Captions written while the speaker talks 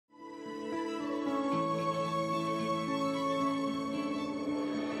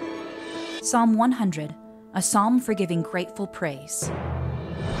Psalm 100, a psalm for giving grateful praise.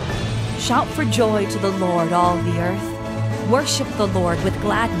 Shout for joy to the Lord, all the earth. Worship the Lord with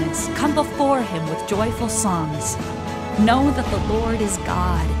gladness. Come before him with joyful songs. Know that the Lord is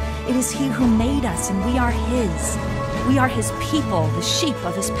God. It is he who made us, and we are his. We are his people, the sheep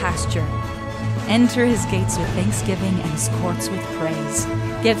of his pasture. Enter his gates with thanksgiving and his courts with praise.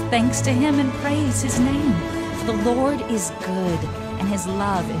 Give thanks to him and praise his name. For the Lord is good, and his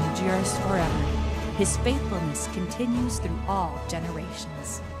love endures forever. His faithfulness continues through all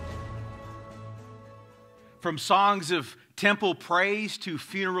generations. From songs of temple praise to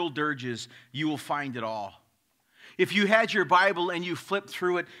funeral dirges, you will find it all. If you had your Bible and you flipped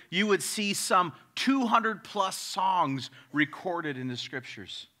through it, you would see some 200 plus songs recorded in the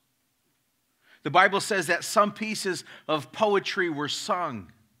scriptures. The Bible says that some pieces of poetry were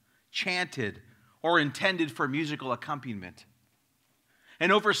sung, chanted, or intended for musical accompaniment.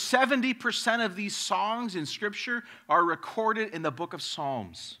 And over 70% of these songs in Scripture are recorded in the book of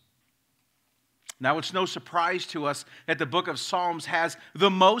Psalms. Now, it's no surprise to us that the book of Psalms has the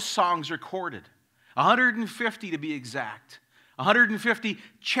most songs recorded, 150 to be exact. 150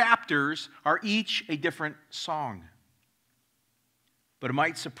 chapters are each a different song. But it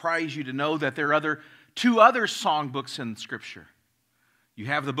might surprise you to know that there are two other songbooks in Scripture. You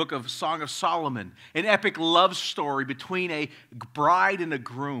have the book of Song of Solomon, an epic love story between a bride and a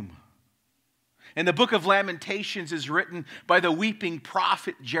groom. And the book of Lamentations is written by the weeping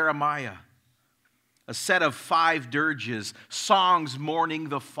prophet Jeremiah, a set of 5 dirges, songs mourning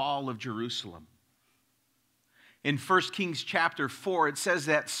the fall of Jerusalem. In 1 Kings chapter 4, it says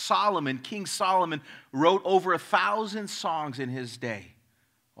that King Solomon, wrote over 1,000 songs in his day,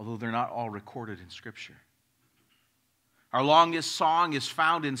 although they're not all recorded in Scripture. Our longest song is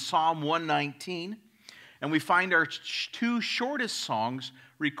found in Psalm 119, and we find our 2 shortest songs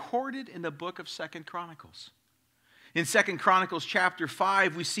recorded in the book of 2 Chronicles. In 2 Chronicles chapter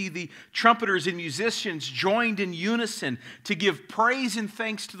 5, we see the trumpeters and musicians joined in unison to give praise and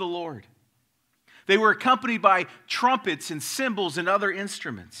thanks to the Lord. They were accompanied by trumpets and cymbals and other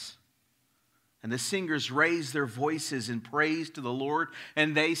instruments. And the singers raised their voices in praise to the Lord,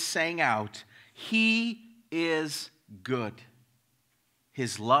 and they sang out, "He is good.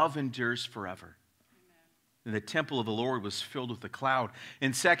 His love endures forever." Amen. And the temple of the Lord was filled with a cloud.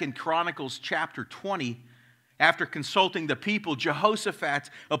 In 2 Chronicles chapter 20, after consulting the people, Jehoshaphat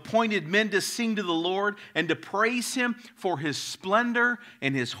appointed men to sing to the Lord and to praise him for his splendor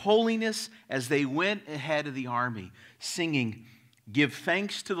and his holiness as they went ahead of the army, singing, "Give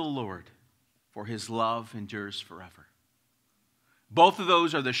thanks to the Lord, for his love endures forever." Both of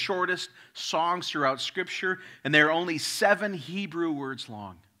those are the shortest songs throughout Scripture, and they're only 7 Hebrew words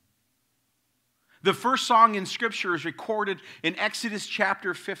long. The first song in Scripture is recorded in Exodus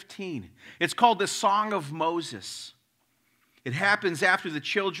chapter 15. It's called the Song of Moses. It happens after the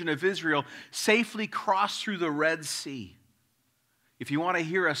children of Israel safely crossed through the Red Sea. If you want to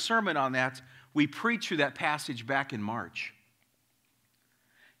hear a sermon on that, we preached through that passage back in March.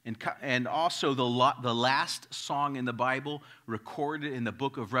 And also the last song in the Bible recorded in the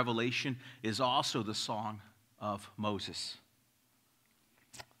book of Revelation is also the Song of Moses.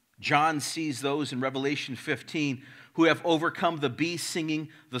 John sees those in Revelation 15 who have overcome the beast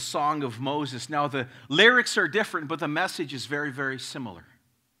singing the Song of Moses. Now the lyrics are different, but the message is very, very similar.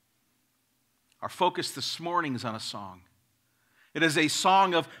 Our focus this morning is on a song. It is a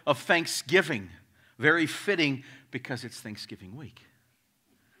song of thanksgiving, very fitting because it's Thanksgiving week.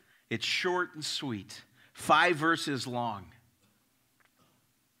 It's short and sweet, 5 verses long.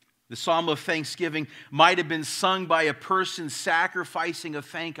 The Psalm of Thanksgiving might have been sung by a person sacrificing a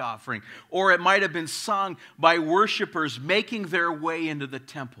thank offering, or it might have been sung by worshipers making their way into the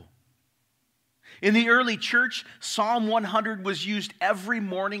temple. In the early church, Psalm 100 was used every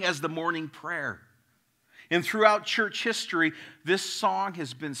morning as the morning prayer. And throughout church history, this song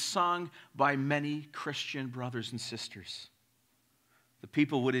has been sung by many Christian brothers and sisters. The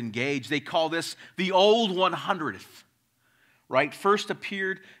people would engage. They call this the Old 100th, right? First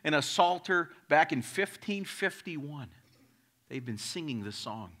appeared in a Psalter back in 1551. They've been singing this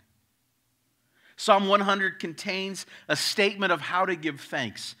song. Psalm 100 contains a statement of how to give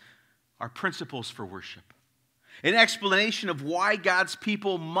thanks, our principles for worship, an explanation of why God's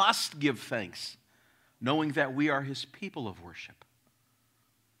people must give thanks, knowing that we are his people of worship,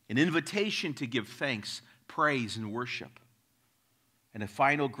 an invitation to give thanks, praise, and worship, and a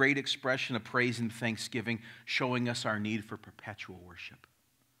final great expression of praise and thanksgiving, showing us our need for perpetual worship.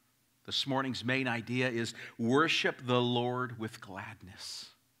 This morning's main idea is worship the Lord with gladness.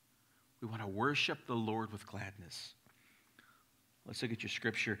 We want to worship the Lord with gladness. Let's look at your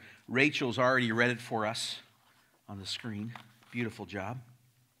scripture. Rachel's already read it for us on the screen. Beautiful job.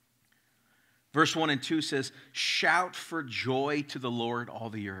 Verse 1 and 2 says, "Shout for joy to the Lord, all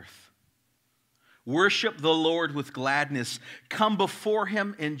the earth. Worship the Lord with gladness. Come before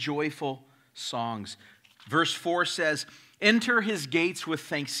him in joyful songs." Verse 4 says, "Enter his gates with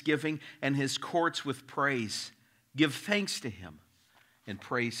thanksgiving and his courts with praise. Give thanks to him and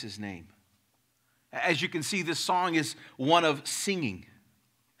praise his name." As you can see, this song is one of singing.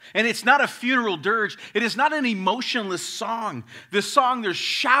 And it's not a funeral dirge. It is not an emotionless song. This song, there's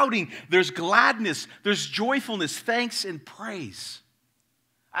shouting, there's gladness, there's joyfulness, thanks, and praise.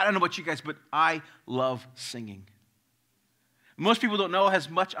 I don't know about you guys, but I love singing. Most people don't know how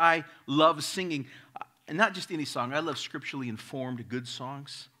much I love singing. And not just any song. I love scripturally informed, good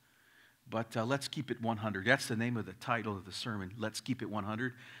songs. But let's keep it 100. That's the name of the title of the sermon. Let's keep it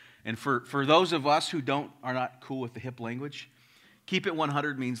 100. And for those of us who are not cool with the hip language, keep it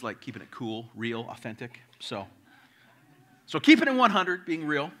 100 means like keeping it cool, real, authentic. So keeping it 100, being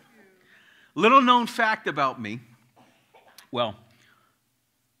real. Little known fact about me, well,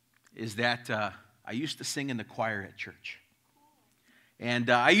 is that I used to sing in the choir at church.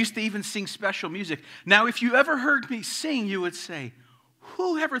 And I used to even sing special music. Now, if you ever heard me sing, you would say,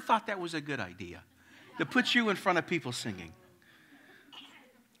 who ever thought that was a good idea? To put you in front of people singing.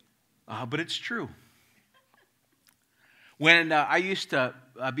 But it's true. When I used to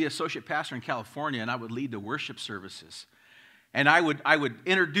be associate pastor in California, and I would lead the worship services, and I would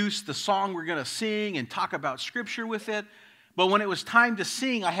introduce the song we're going to sing and talk about scripture with it. But when it was time to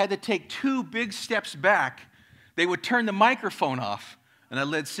sing, I had to take 2 big steps back. They would turn the microphone off, and I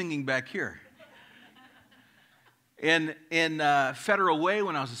led singing back here. In Federal Way,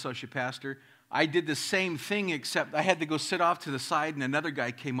 when I was associate pastor, I did the same thing, except I had to go sit off to the side, and another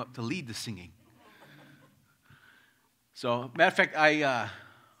guy came up to lead the singing. So, matter of fact,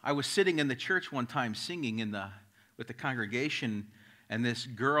 I was sitting in the church one time singing with the congregation, and this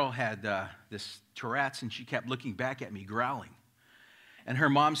girl had this Tourette's, and she kept looking back at me, growling. And her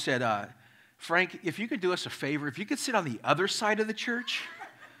mom said, "Frank, if you could do us a favor, if you could sit on the other side of the church,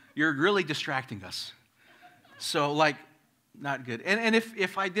 you're really distracting us." So, not good. And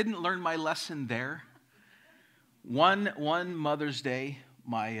if I didn't learn my lesson there, one Mother's Day,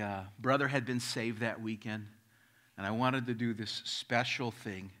 my brother had been saved that weekend, and I wanted to do this special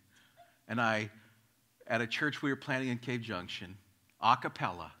thing. And at a church we were planning in Cave Junction, a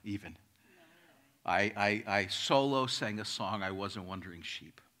cappella even, I solo sang a song, "I Was a Wandering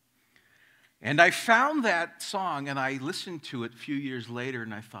Sheep." And I found that song, and I listened to it a few years later,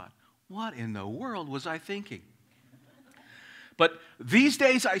 and I thought, what in the world was I thinking? But these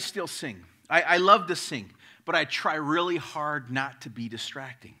days, I still sing. I love to sing, but I try really hard not to be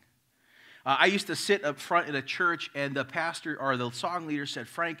distracting. I used to sit up front in a church, and the pastor or the song leader said,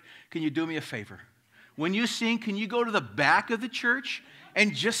 "Frank, can you do me a favor? When you sing, can you go to the back of the church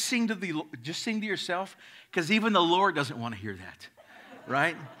and just sing to yourself? Because even the Lord doesn't want to hear that,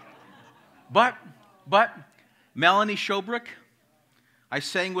 right?" But Melanie Shobrook, I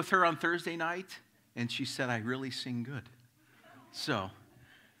sang with her on Thursday night, and she said I really sing good. So,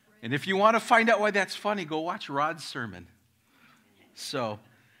 and if you want to find out why that's funny, go watch Rod's sermon. So,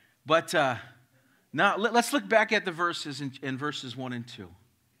 but now let's look back at the verses in verses 1 and 2.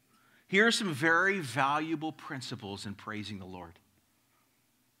 Here are some very valuable principles in praising the Lord.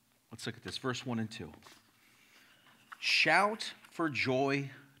 Let's look at this, verse 1 and 2. "Shout for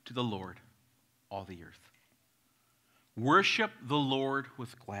joy to the Lord, all the earth. Worship the Lord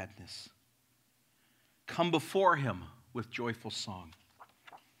with gladness. Come before him with joyful song.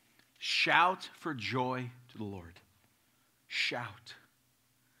 Shout for joy to the Lord." Shout.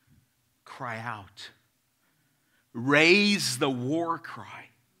 Cry out. Raise the war cry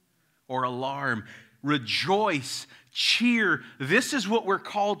or alarm. Rejoice. Cheer. This is what we're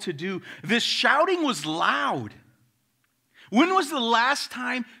called to do. This shouting was loud. When was the last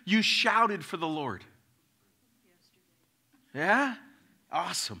time you shouted for the Lord? Yeah?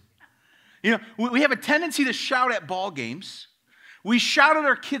 Awesome. You know, we have a tendency to shout at ball games. We shout at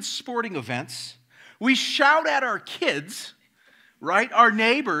our kids' sporting events. We shout at our kids, right? Our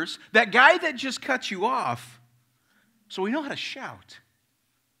neighbors. That guy that just cut you off. So we know how to shout.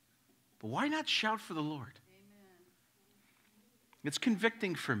 But why not shout for the Lord? Amen. It's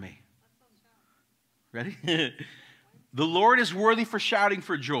convicting for me. Ready? The Lord is worthy for shouting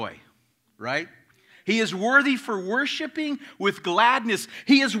for joy, right? He is worthy for worshiping with gladness.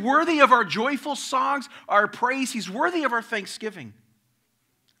 He is worthy of our joyful songs, our praise. He's worthy of our thanksgiving.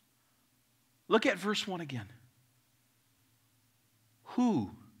 Look at verse 1 again.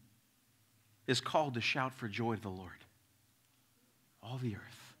 Who is called to shout for joy to the Lord? all the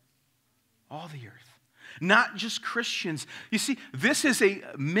earth. All the earth. Not just Christians. You see, this is a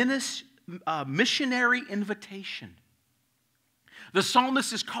missionary invitation. The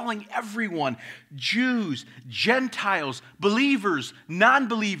psalmist is calling everyone, Jews, Gentiles, believers,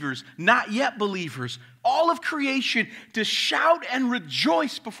 non-believers, not yet believers, all of creation to shout and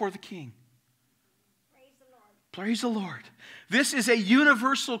rejoice before the King. Praise the Lord. Praise the Lord. This is a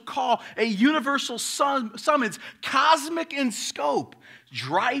universal call, a universal summons, cosmic in scope,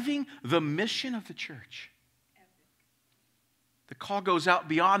 driving the mission of the church. The call goes out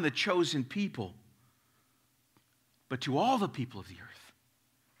beyond the chosen people, but to all the people of the earth.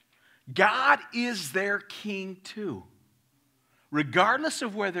 God is their king too, regardless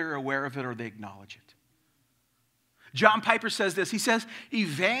of whether they're aware of it or they acknowledge it. John Piper says this. He says,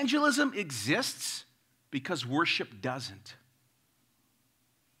 evangelism exists because worship doesn't.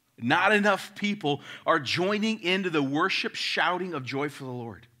 Not enough people are joining into the worship shouting of joy for the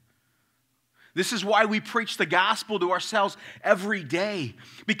Lord. This is why we preach the gospel to ourselves every day.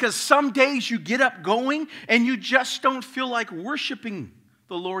 Because some days you get up going and you just don't feel like worshiping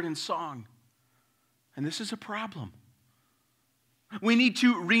the Lord in song. And this is a problem. We need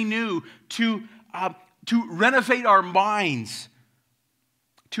to renew, to renovate our minds,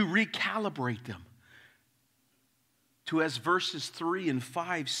 to recalibrate them. To, as verses 3 and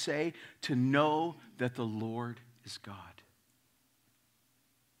 5 say, to know that the Lord is God.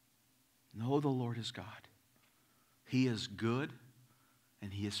 Know the Lord is God. He is good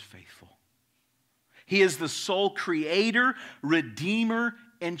and He is faithful. He is the sole creator, redeemer,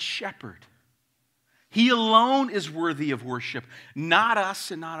 and shepherd. He alone is worthy of worship, not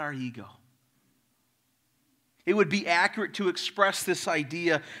us and not our ego. It would be accurate to express this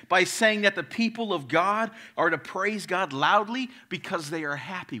idea by saying that the people of God are to praise God loudly because they are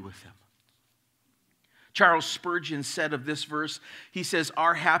happy with Him. Charles Spurgeon said of this verse, he says,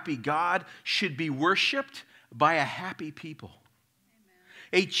 our happy God should be worshiped by a happy people.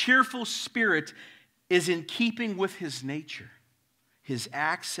 Amen. A cheerful spirit is in keeping with His nature, His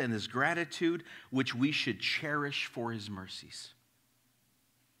acts and His gratitude, which we should cherish for His mercies.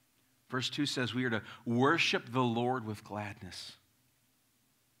 Verse 2 says we are to worship the Lord with gladness.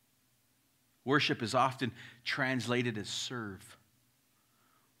 Worship is often translated as serve.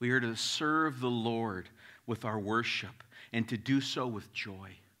 We are to serve the Lord with our worship and to do so with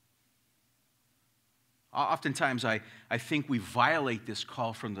joy. Oftentimes I think we violate this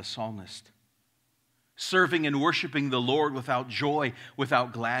call from the psalmist. Serving and worshiping the Lord without joy,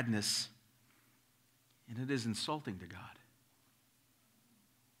 without gladness. And it is insulting to God.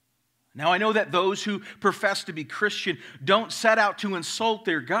 Now, I know that those who profess to be Christian don't set out to insult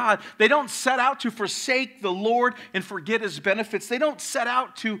their God. They don't set out to forsake the Lord and forget His benefits. They don't set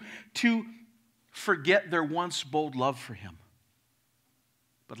out to forget their once bold love for Him.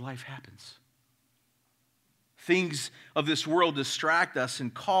 But life happens. Things of this world distract us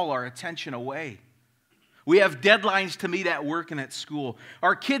and call our attention away. We have deadlines to meet at work and at school.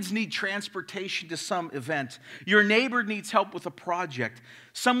 Our kids need transportation to some event. Your neighbor needs help with a project.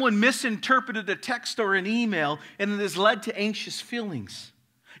 Someone misinterpreted a text or an email, and it has led to anxious feelings.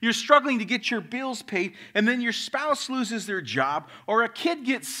 You're struggling to get your bills paid, and then your spouse loses their job, or a kid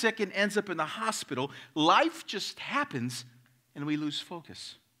gets sick and ends up in the hospital. Life just happens, and we lose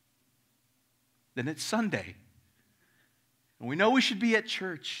focus. Then it's Sunday, and we know we should be at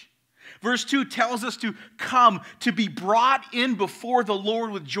church. Verse 2 tells us to come, to be brought in before the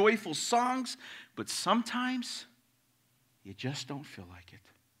Lord with joyful songs, but sometimes you just don't feel like it.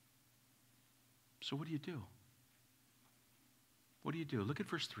 So what do you do? What do you do? Look at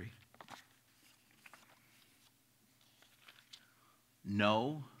verse 3.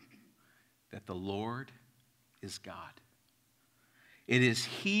 Know that the Lord is God. It is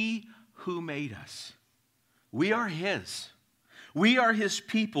He who made us. We are His. We are His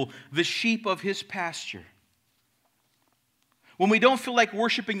people, the sheep of His pasture. When we don't feel like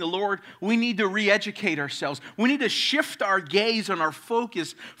worshiping the Lord, we need to re-educate ourselves. We need to shift our gaze and our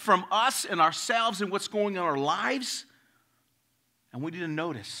focus from us and ourselves and what's going on in our lives. And we need to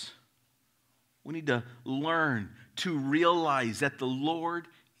notice. We need to learn to realize that the Lord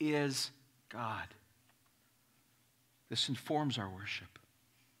is God. This informs our worship.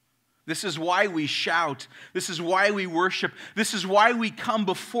 This is why we shout. This is why we worship. This is why we come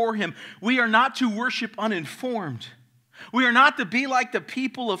before Him. We are not to worship uninformed. We are not to be like the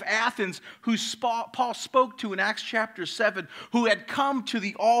people of Athens who Paul spoke to in Acts chapter 7, who had come to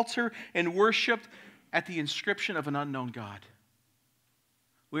the altar and worshiped at the inscription of an unknown God.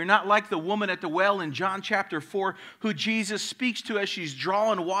 We're not like the woman at the well in John chapter 4, who Jesus speaks to as she's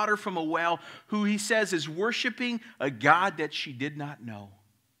drawing water from a well, who he says is worshiping a God that she did not know.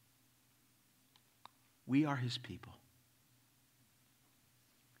 We are his people.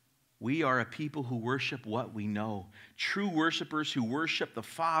 We are a people who worship what we know. True worshipers who worship the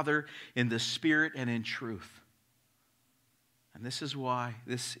Father in the Spirit and in truth. And this is why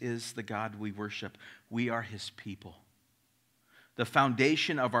this is the God we worship. We are his people. The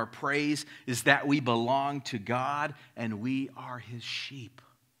foundation of our praise is that we belong to God and we are his sheep.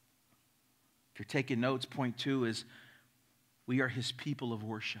 If you're taking notes, point 2 is we are his people of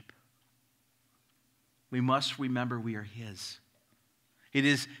worship. We must remember we are his. It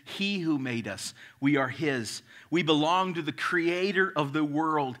is he who made us. We are his. We belong to the creator of the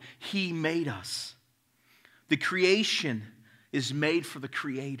world. He made us. The creation is made for the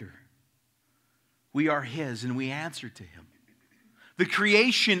creator. We are his and we answer to him. The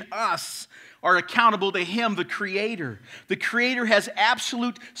creation, us, are accountable to him, the creator. The creator has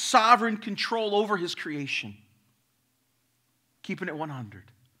absolute sovereign control over his creation. Keeping it 100.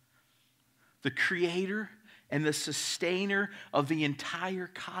 The creator and the sustainer of the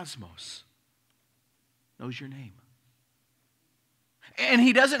entire cosmos knows your name. And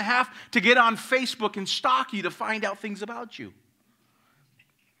he doesn't have to get on Facebook and stalk you to find out things about you.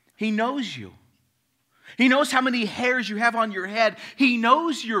 He knows you. He knows how many hairs you have on your head. He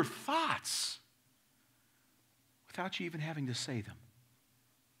knows your thoughts without you even having to say them.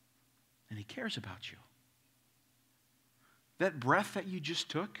 And he cares about you. That breath that you just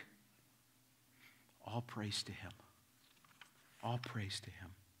took, all praise to him. All praise to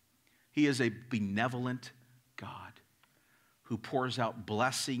him. He is a benevolent God who pours out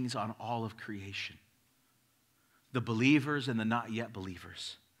blessings on all of creation. The believers and the not yet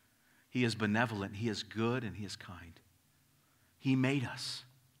believers. He is benevolent, he is good, and he is kind. He made us.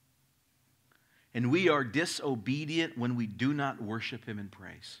 And we are disobedient when we do not worship him in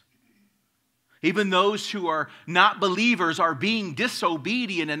praise. Even those who are not believers are being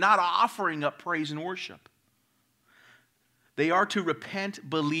disobedient and not offering up praise and worship. They are to repent,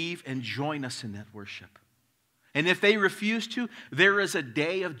 believe, and join us in that worship. And if they refuse to, there is a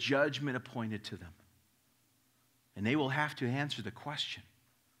day of judgment appointed to them. And they will have to answer the question,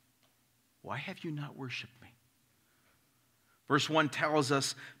 why have you not worshiped me? Verse 1 tells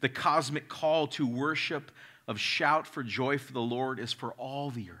us the cosmic call to worship of shout for joy for the Lord is for all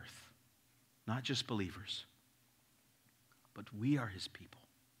the earth. Not just believers, but we are his people,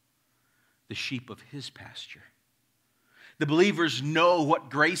 the sheep of his pasture. The believers know what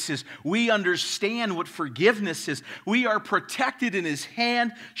grace is. We understand what forgiveness is. We are protected in his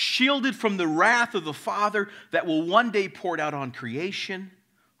hand, shielded from the wrath of the Father that will one day pour out on creation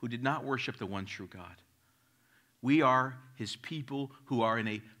who did not worship the one true God. We are his people who are in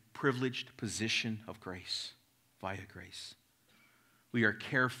a privileged position of grace, via grace. We are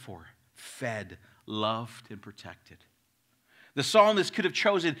cared for, fed, loved, and protected. The psalmist could have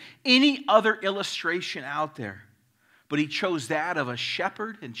chosen any other illustration out there, but he chose that of a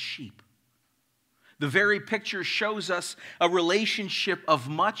shepherd and sheep. The very picture shows us a relationship of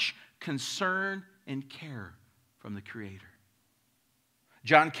much concern and care from the Creator.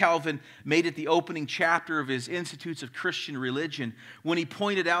 John Calvin made it the opening chapter of his Institutes of Christian Religion when he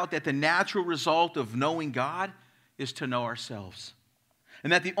pointed out that the natural result of knowing God is to know ourselves.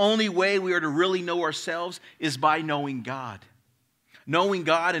 And that the only way we are to really know ourselves is by knowing God. Knowing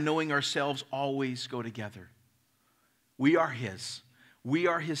God and knowing ourselves always go together. We are his. We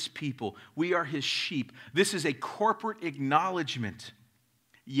are his people. We are his sheep. This is a corporate acknowledgement.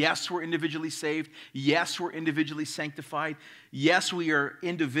 Yes, we're individually saved. Yes, we're individually sanctified. Yes, we are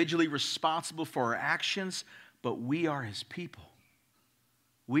individually responsible for our actions, but we are his people.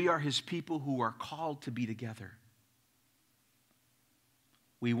 We are his people who are called to be together.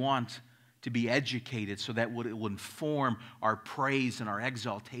 We want to be educated so that it will inform our praise and our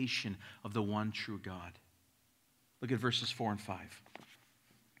exaltation of the one true God. Look at verses 4 and 5.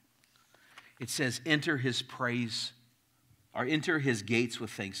 It says, enter his gates with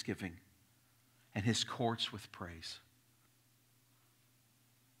thanksgiving and his courts with praise.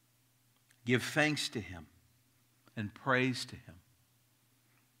 Give thanks to him and praise to him.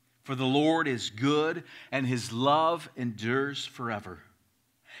 For the Lord is good and his love endures forever.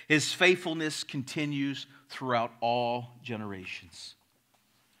 His faithfulness continues throughout all generations.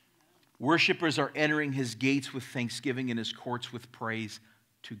 Worshippers are entering his gates with thanksgiving and his courts with praise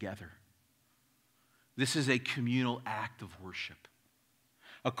together. This is a communal act of worship.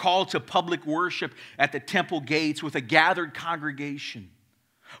 A call to public worship at the temple gates with a gathered congregation.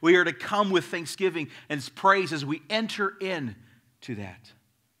 We are to come with thanksgiving and praise as we enter in to that.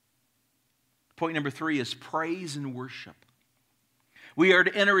 Point number 3 is praise and worship. We are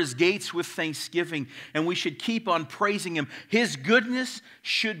to enter His gates with thanksgiving, and we should keep on praising Him. His goodness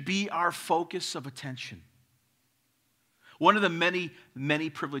should be our focus of attention. One of the many,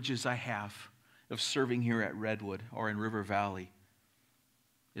 many privileges I have of serving here at Redwood or in River Valley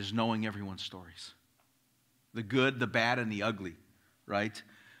is knowing everyone's stories. The good, the bad, and the ugly, right?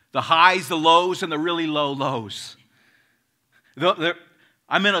 The highs, the lows, and the really low lows.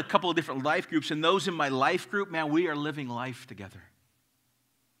 I'm in a couple of different life groups, and those in my life group, man, we are living life together.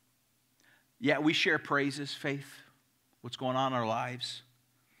 Yeah, we share praises, faith, what's going on in our lives.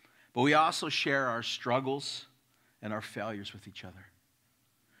 But we also share our struggles and our failures with each other.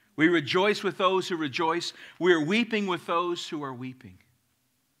 We rejoice with those who rejoice. We are weeping with those who are weeping.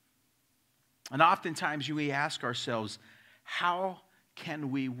 And oftentimes we ask ourselves, how can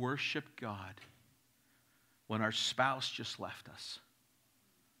we worship God when our spouse just left us?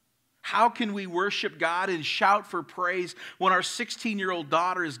 How can we worship God and shout for praise when our 16-year-old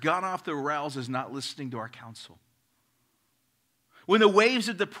daughter has gone off the rails, is not listening to our counsel? When the waves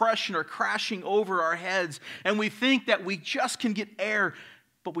of depression are crashing over our heads and we think that we just can get air,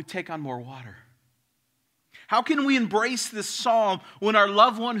 but we take on more water? How can we embrace this psalm when our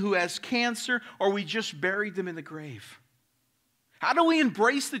loved one who has cancer or we just buried them in the grave? How do we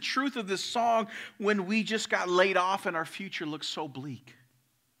embrace the truth of this song when we just got laid off and our future looks so bleak?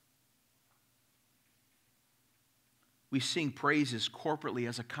 We sing praises corporately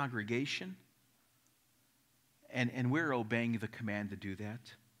as a congregation, and we're obeying the command to do that.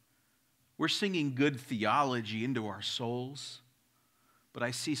 We're singing good theology into our souls, but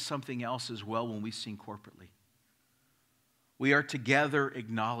I see something else as well when we sing corporately. We are together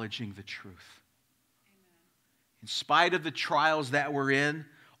acknowledging the truth. In spite of the trials that we're in,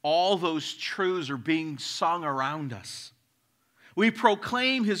 all those truths are being sung around us. We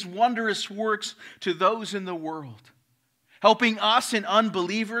proclaim His wondrous works to those in the world, helping us and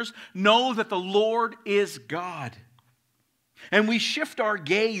unbelievers know that the Lord is God. And we shift our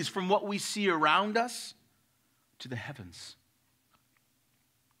gaze from what we see around us to the heavens.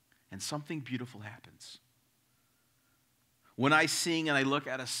 And something beautiful happens. When I sing and I look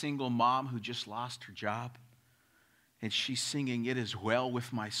at a single mom who just lost her job, and she's singing, "It is well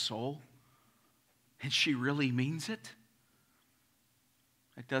with my soul," and she really means it,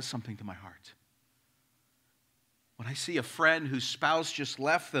 it does something to my heart. When I see a friend whose spouse just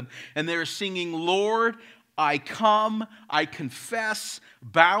left them and they're singing, "Lord, I come, I confess,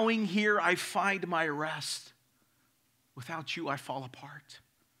 bowing here I find my rest. Without you I fall apart.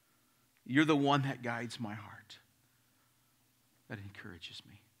 You're the one that guides my heart." That encourages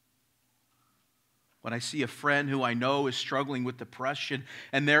me. When I see a friend who I know is struggling with depression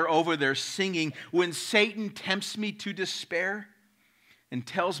and they're over there singing, "When Satan tempts me to despair and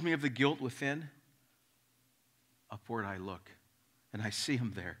tells me of the guilt within, upward I look and I see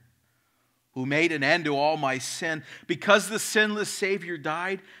Him there, who made an end to all my sin. Because the sinless Savior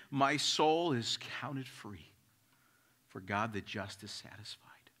died, my soul is counted free. For God the just is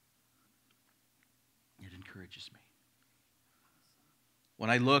satisfied." It encourages me. When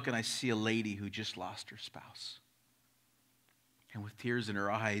I look and I see a lady who just lost her spouse, and with tears in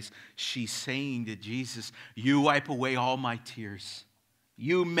her eyes, she's saying to Jesus, "You wipe away all my tears.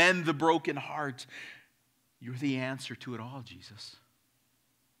 You mend the broken heart. You're the answer to it all, Jesus.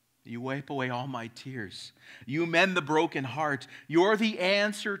 You wipe away all my tears. You mend the broken heart. You're the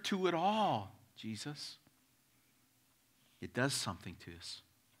answer to it all, Jesus." It does something to us.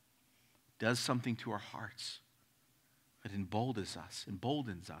 It does something to our hearts. It emboldens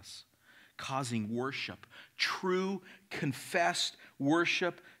us, causing worship, true, confessed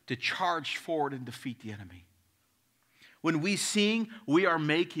worship, to charge forward and defeat the enemy. When we sing, we are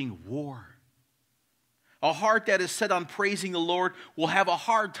making war. A heart that is set on praising the Lord will have a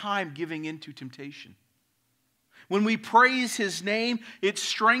hard time giving in to temptation. When we praise His name, it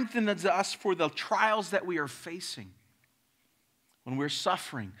strengthens us for the trials that we are facing. When we're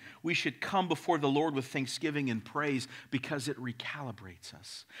suffering, we should come before the Lord with thanksgiving and praise, because it recalibrates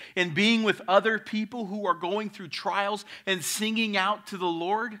us. And being with other people who are going through trials and singing out to the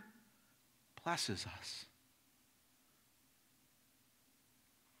Lord blesses us.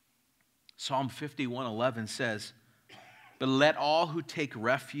 Psalm 51:11 says, "But let all who take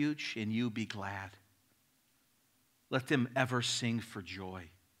refuge in you be glad. Let them ever sing for joy.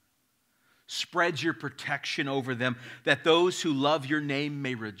 Spread your protection over them, that those who love your name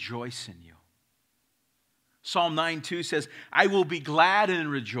may rejoice in you." Psalm 9:2 says, "I will be glad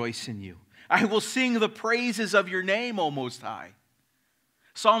and rejoice in you. I will sing the praises of your name, O Most High."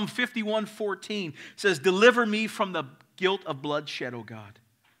 Psalm 51:14 says, "Deliver me from the guilt of bloodshed, O God.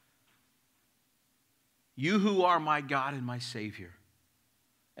 You who are my God and my Savior,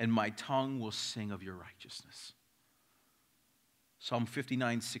 and my tongue will sing of your righteousness. Psalm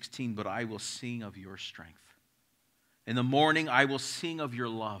 59:16, but I will sing of your strength. In the morning I will sing of your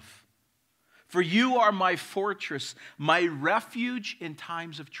love. For you are my fortress, my refuge in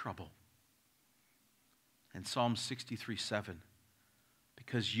times of trouble. And Psalm 63:7,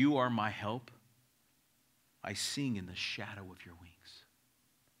 because you are my help, I sing in the shadow of your wings.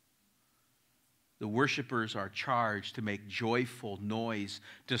 The worshipers are charged to make joyful noise,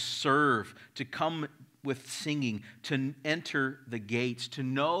 to serve, to come with singing, to enter the gates, to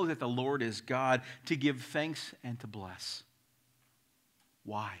know that the Lord is God, to give thanks and to bless.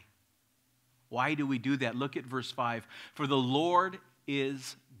 Why? Why do we do that? Look at verse 5. For the Lord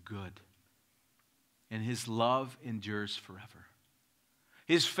is good, and his love endures forever.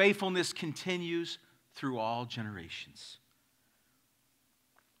 His faithfulness continues through all generations.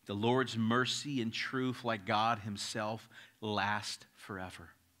 The Lord's mercy and truth, like God himself, last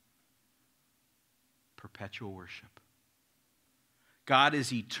forever. Perpetual worship. God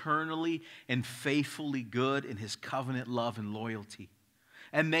is eternally and faithfully good in his covenant love and loyalty.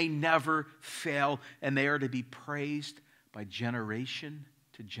 And they never fail, and they are to be praised by generation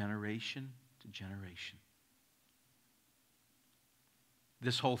to generation to generation.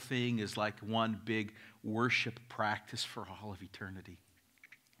 This whole thing is like one big worship practice for all of eternity.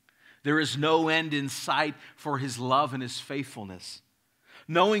 There is no end in sight for his love and his faithfulness.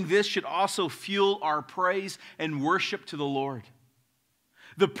 Knowing this should also fuel our praise and worship to the Lord.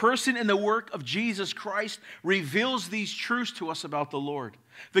 The person and the work of Jesus Christ reveals these truths to us about the Lord.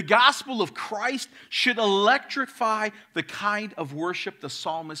 The gospel of Christ should electrify the kind of worship the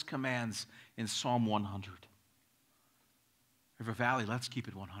psalmist commands in Psalm 100. River Valley, let's keep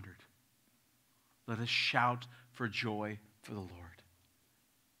it 100. Let us shout for joy for the Lord.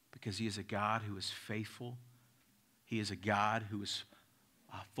 Because he is a God who is faithful. He is a God who is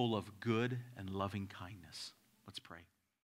full of good and loving kindness. Let's pray.